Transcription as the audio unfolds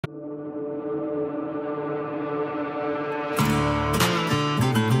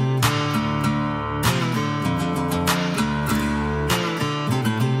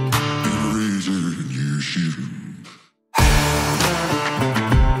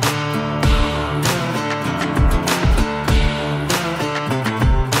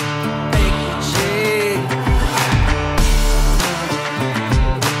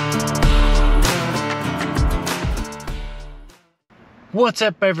What's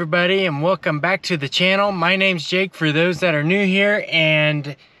up everybody, and welcome back to the channel. My name's Jake for those that are new here,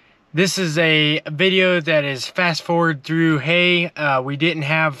 and this is a video that is fast forward through hay. We didn't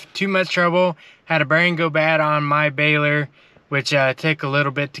have too much trouble. Had a bearing go bad on my baler, which took a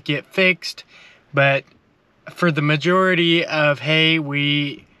little bit to get fixed, but for the majority of hay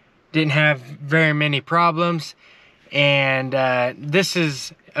we didn't have very many problems. And this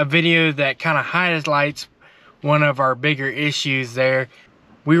is a video that kind of highlights one of our bigger issues there.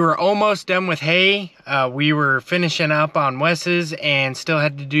 We were almost done with hay. We were finishing up on Wes's and still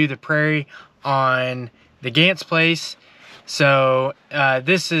had to do the prairie on the Gant's place. So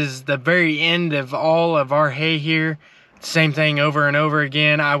this is the very end of all of our hay here. Same thing over and over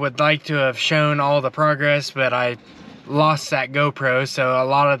again. I would like to have shown all the progress, but I lost that GoPro, so a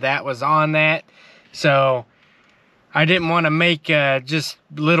lot of that was on that. So I didn't want to make just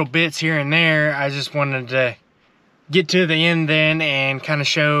little bits here and there. I just wanted to get to the end then and kind of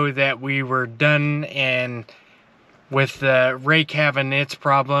show that we were done. And with the rake having its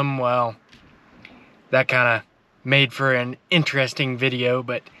problem, well, that kind of made for an interesting video.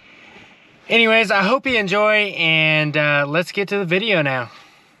 But anyways, I hope you enjoy, and let's get to the video now.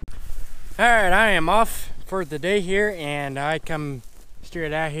 All right, I am off for the day here, and I come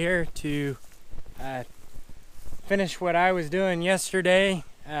straight out here to finish what I was doing yesterday,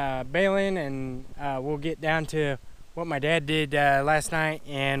 baling, and we'll get down to what my dad did last night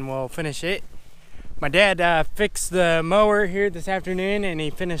and we'll finish it. My dad fixed the mower here this afternoon, and he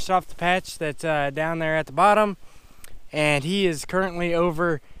finished off the patch that's down there at the bottom, and he is currently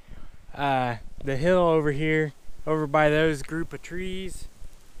over the hill over here, over by those group of trees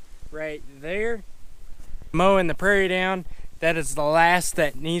right there, mowing the prairie down. That is the last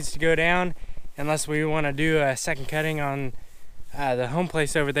that needs to go down, unless we want to do a second cutting on the home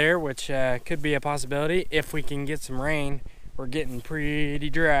place over there, which could be a possibility if we can get some rain. We're getting pretty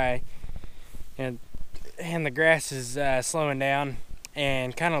dry, and the grass is slowing down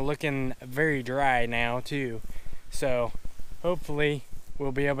and kind of looking very dry now too. So hopefully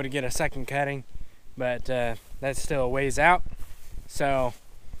we'll be able to get a second cutting, but that's still a ways out. So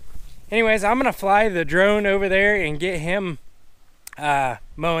anyways, I'm gonna fly the drone over there and get him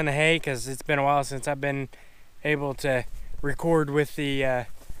mowing the hay, because it's been a while since I've been able to record with the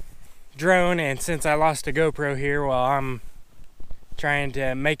drone, and since I lost a GoPro here, well, I'm trying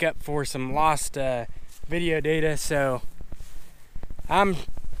to make up for some lost video data. So I'm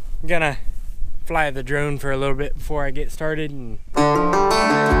gonna fly the drone for a little bit before I get started. And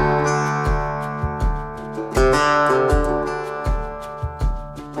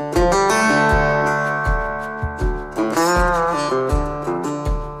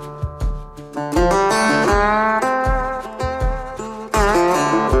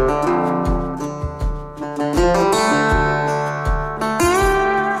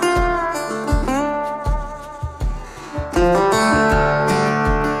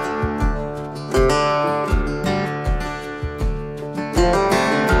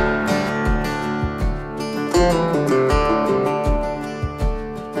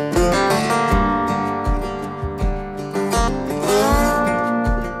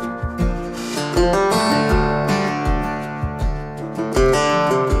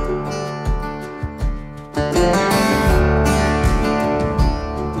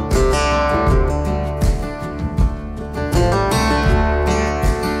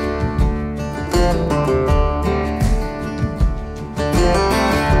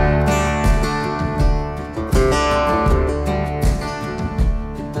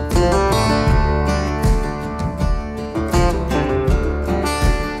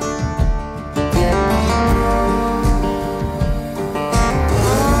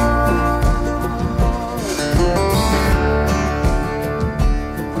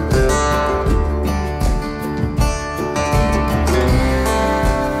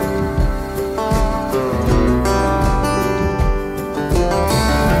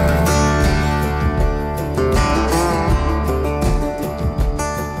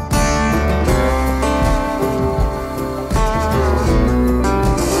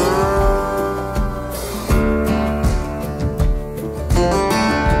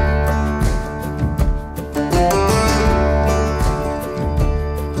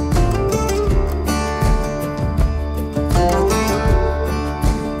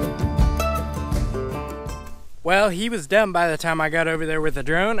well, he was done by the time I got over there with the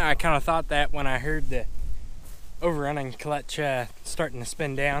drone. I kind of thought that when I heard the overrunning clutch starting to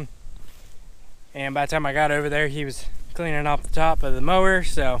spin down. And by the time I got over there, he was cleaning off the top of the mower.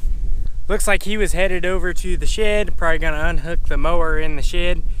 So looks like he was headed over to the shed, probably gonna unhook the mower in the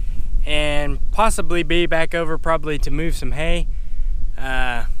shed and possibly be back over probably to move some hay.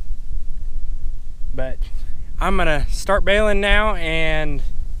 I'm gonna start baling now and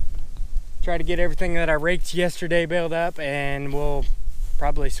try to get everything that I raked yesterday baled up, and we'll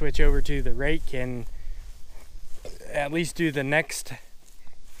probably switch over to the rake and at least do the next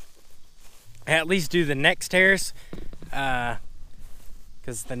terrace, because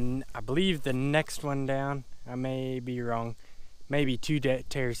I believe the next one down, I may be wrong, maybe 2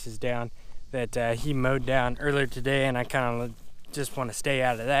 terraces down, that he mowed down earlier today, and I kind of just want to stay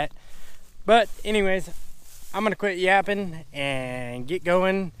out of that. But anyways, I'm gonna quit yapping and get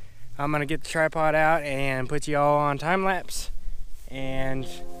going. I'm gonna get the tripod out and put you all on time lapse, and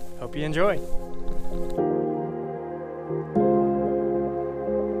hope you enjoy.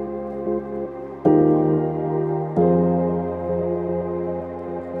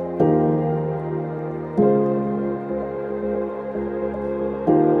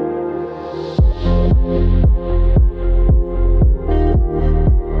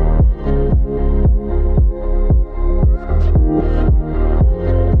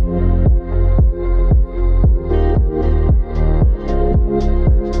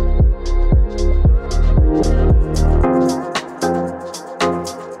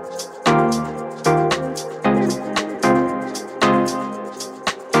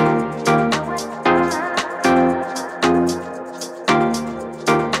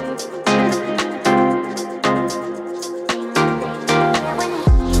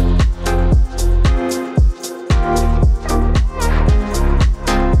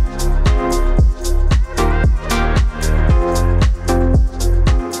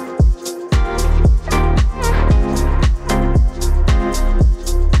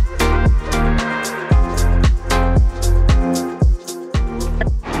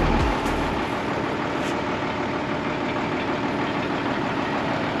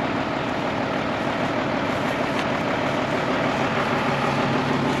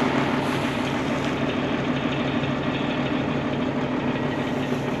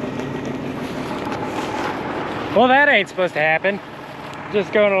 Well, that ain't supposed to happen.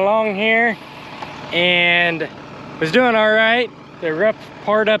 Just going along here and was doing all right. The rough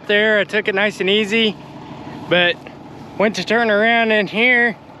part up there, I took it nice and easy, but went to turn around in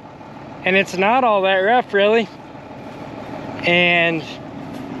here and it's not all that rough really. And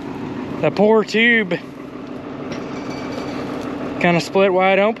the poor tube kind of split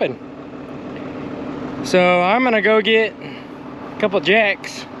wide open. So I'm gonna go get a couple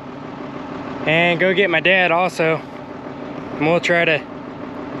jacks and go get my dad also, and we'll try to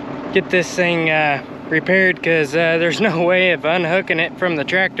get this thing repaired, because there's no way of unhooking it from the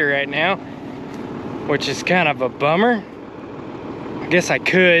tractor right now, which is kind of a bummer. I guess I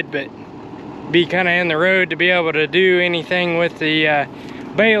could, but be kind of in the road to be able to do anything with the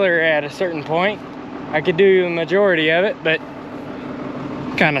baler at a certain point. I could do the majority of it, but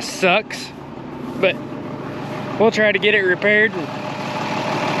kind of sucks. But we'll try to get it repaired and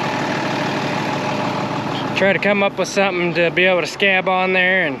try to come up with something to be able to scab on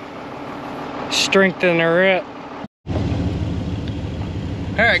there and strengthen her up.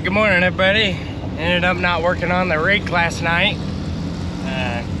 All right, good morning everybody. Ended up not working on the rake last night,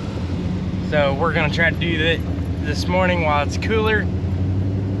 so we're gonna try to do that this morning while it's cooler.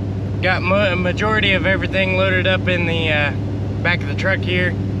 Got a majority of everything loaded up in the back of the truck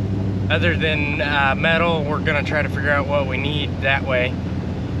here. Other than metal, we're gonna try to figure out what we need that way.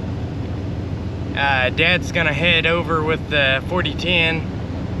 Dad's gonna head over with the 4010,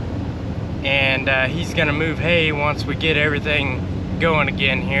 and he's gonna move hay once we get everything going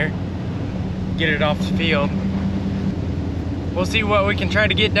again here, get it off the field. We'll see what we can try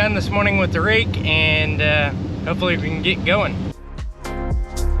to get done this morning with the rake, and hopefully we can get going.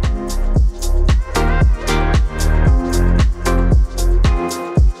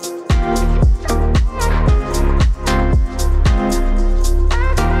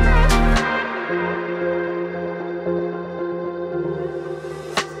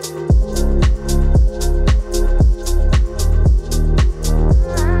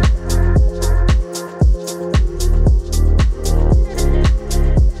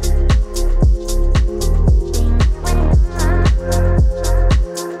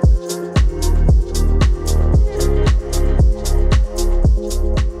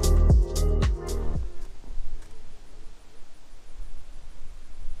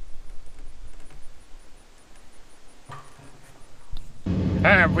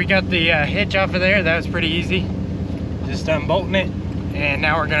 Alright, we got the hitch off of there. That was pretty easy. Just unbolting it, and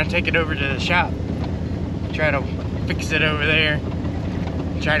now we're gonna take it over to the shop. Try to fix it over there.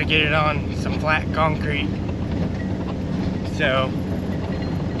 Try to get it on some flat concrete. So,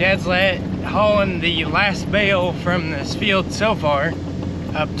 Dad's hauling the last bale from this field so far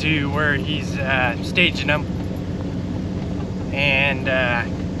up to where he's staging them. and I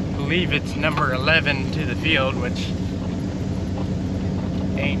believe it's number 11 to the field, which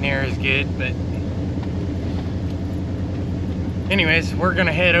ain't near as good, but anyways, we're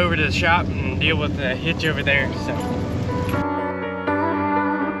gonna head over to the shop and deal with the hitch over there. So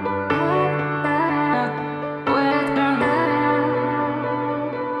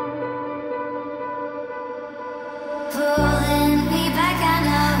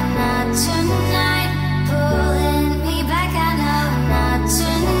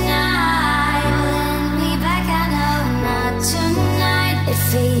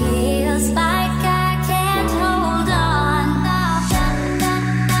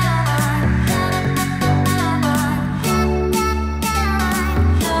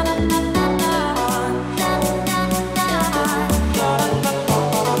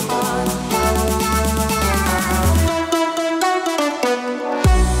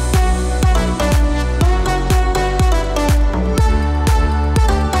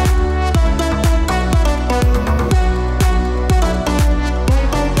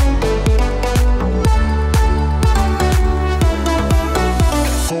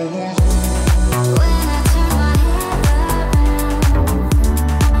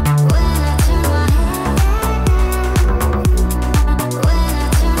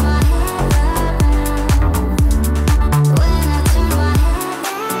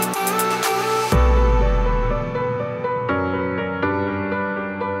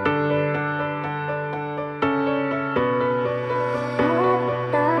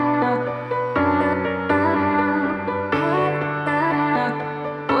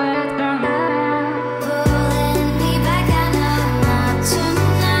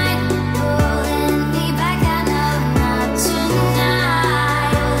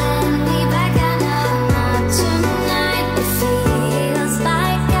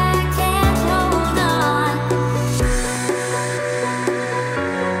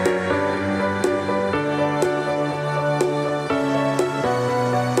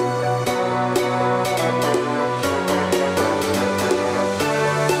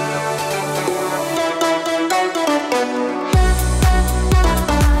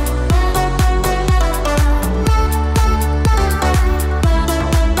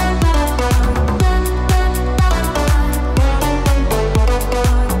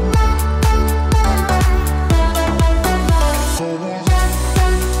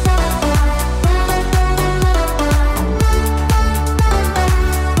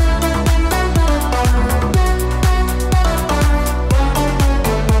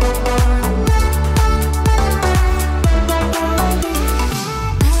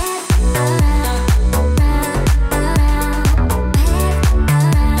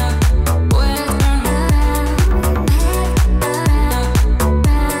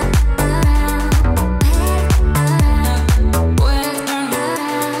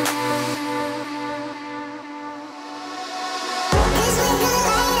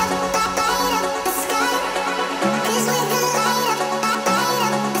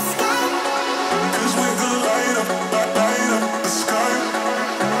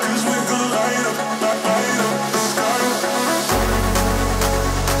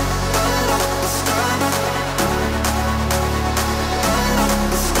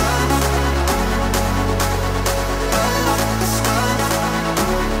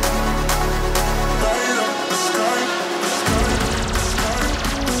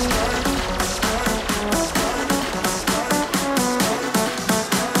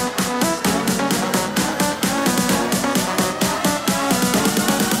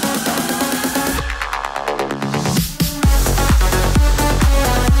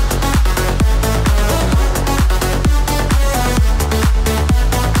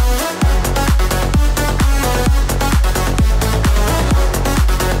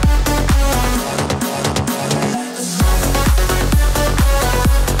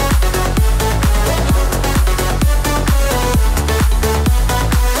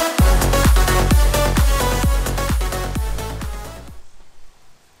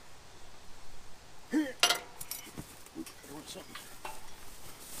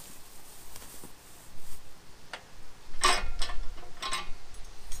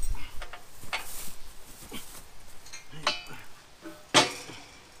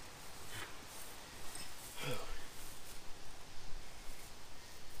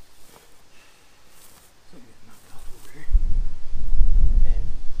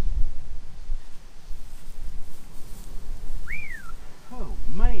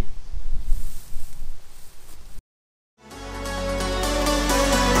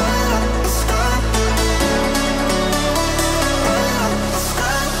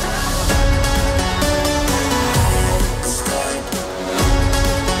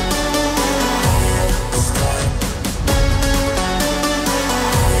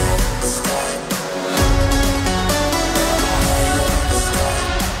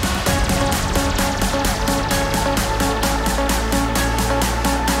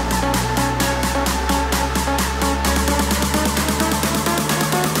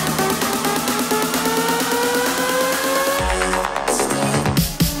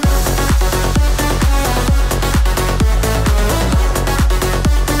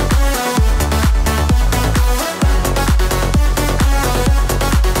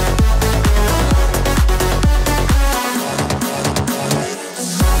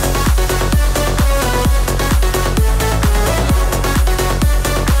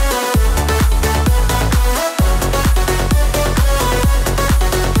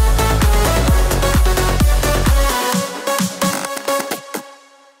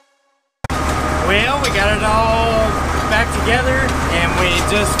Well, we got it all back together and we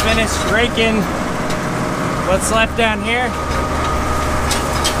just finished raking what's left down here.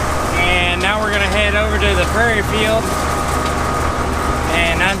 And now we're gonna head over to the prairie field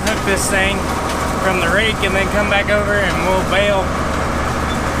and unhook this thing from the rake and then come back over and we'll bale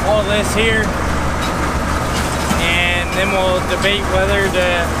all this here. And then we'll debate whether to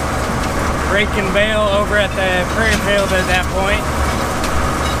rake and bale over at the prairie field at that point.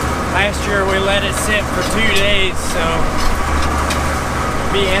 Last year we let it sit for 2 days, so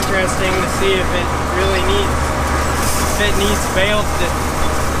it'll be interesting to see if it really needs baled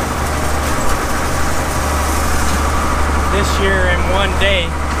this year in 1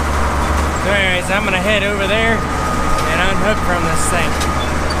 day. So anyways, I'm gonna head over there and unhook from this thing.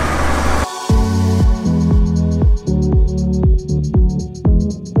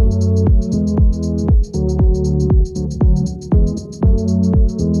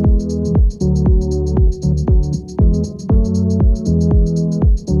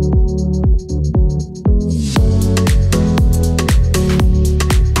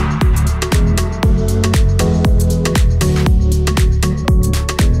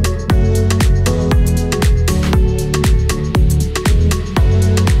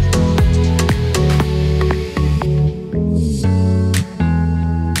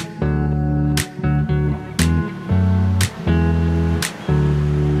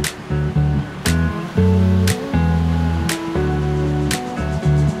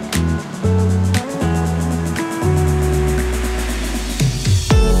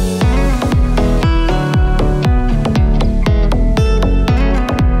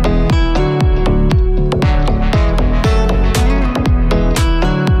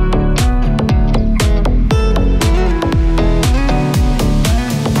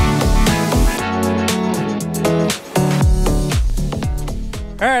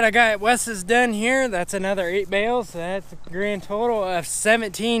 Alright, I got Wes's done here. That's another 8 bales. So that's a grand total of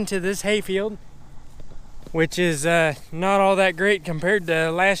 17 to this hayfield, which is not all that great compared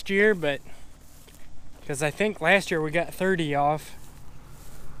to last year, but because I think last year we got 30 off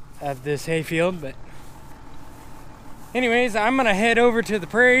of this hayfield. But anyways, I'm gonna head over to the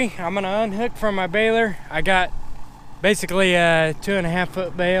prairie. I'm gonna unhook from my baler. I got basically a 2.5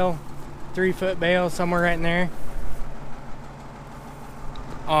 foot bale, 3 foot bale, somewhere right in there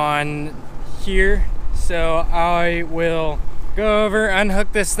on here. So I will go over,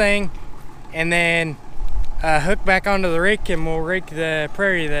 unhook this thing, and then hook back onto the rake, and we'll rake the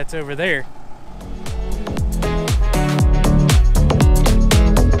prairie that's over there.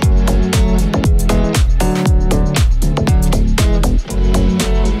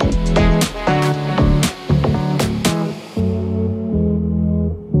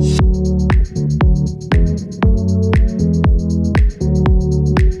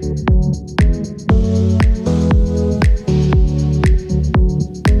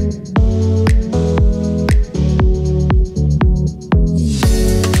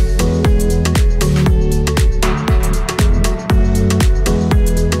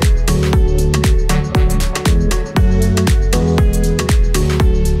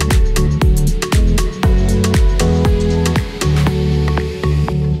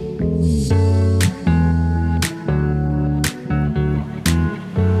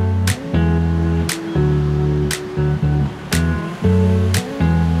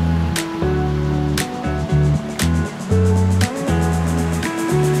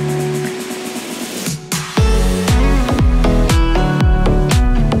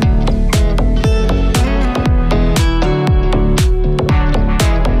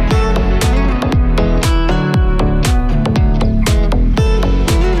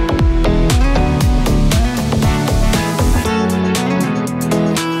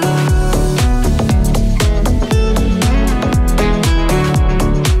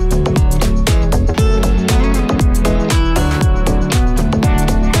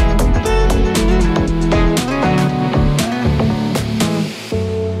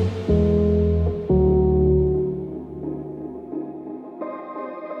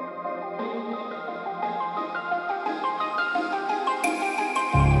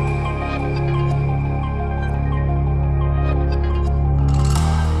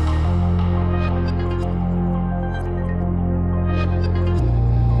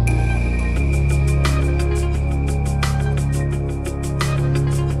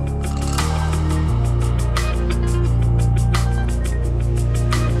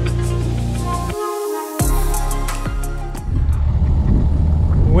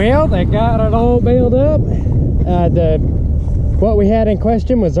 Well, they got it all baled up. What we had in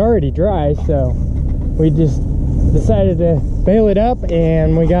question was already dry, so we just decided to bale it up,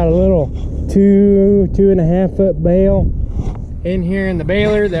 and we got a little 2.5 foot bale in here in the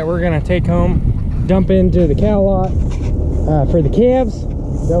baler that we're gonna take home, dump into the cow lot for the calves.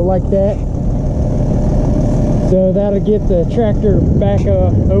 They'll like that. So that'll get the tractor back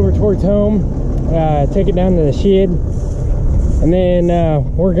over towards home, take it down to the shed, and then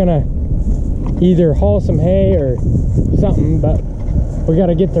we're gonna either haul some hay or something, but we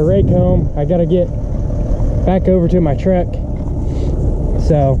gotta get the rake home. I gotta get back over to my truck.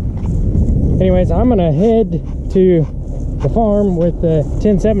 So anyways, I'm gonna head to the farm with the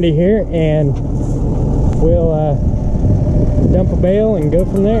 1070 here, and we'll dump a bale and go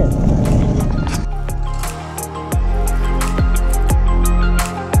from there.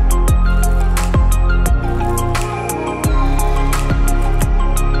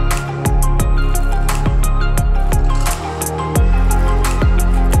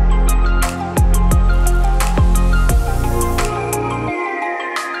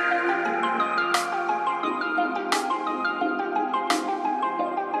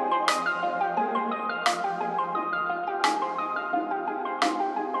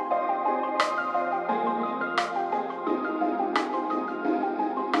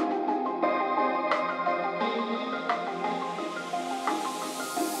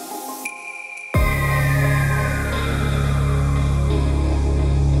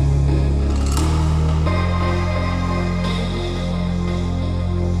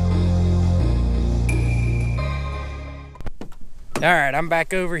 All right, I'm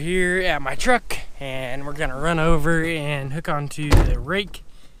back over here at my truck, and we're gonna run over and hook onto the rake,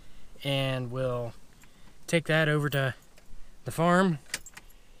 and we'll take that over to the farm,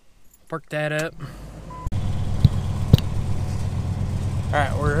 park that up. All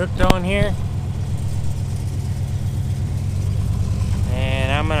right, we're hooked on here,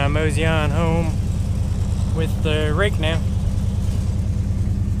 and I'm gonna mosey on home with the rake now.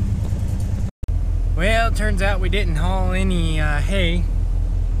 Well, it turns out we didn't haul any hay.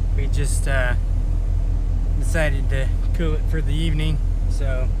 We just decided to cool it for the evening.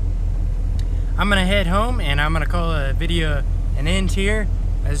 So I'm gonna head home, and I'm gonna call a video an end here.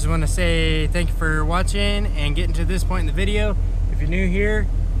 I just want to say thank you for watching and getting to this point in the video. If you're new here,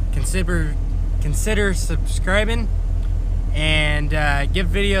 consider subscribing, and give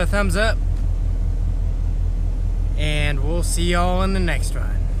the video a thumbs up, and we'll see y'all in the next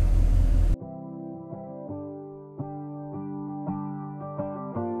one.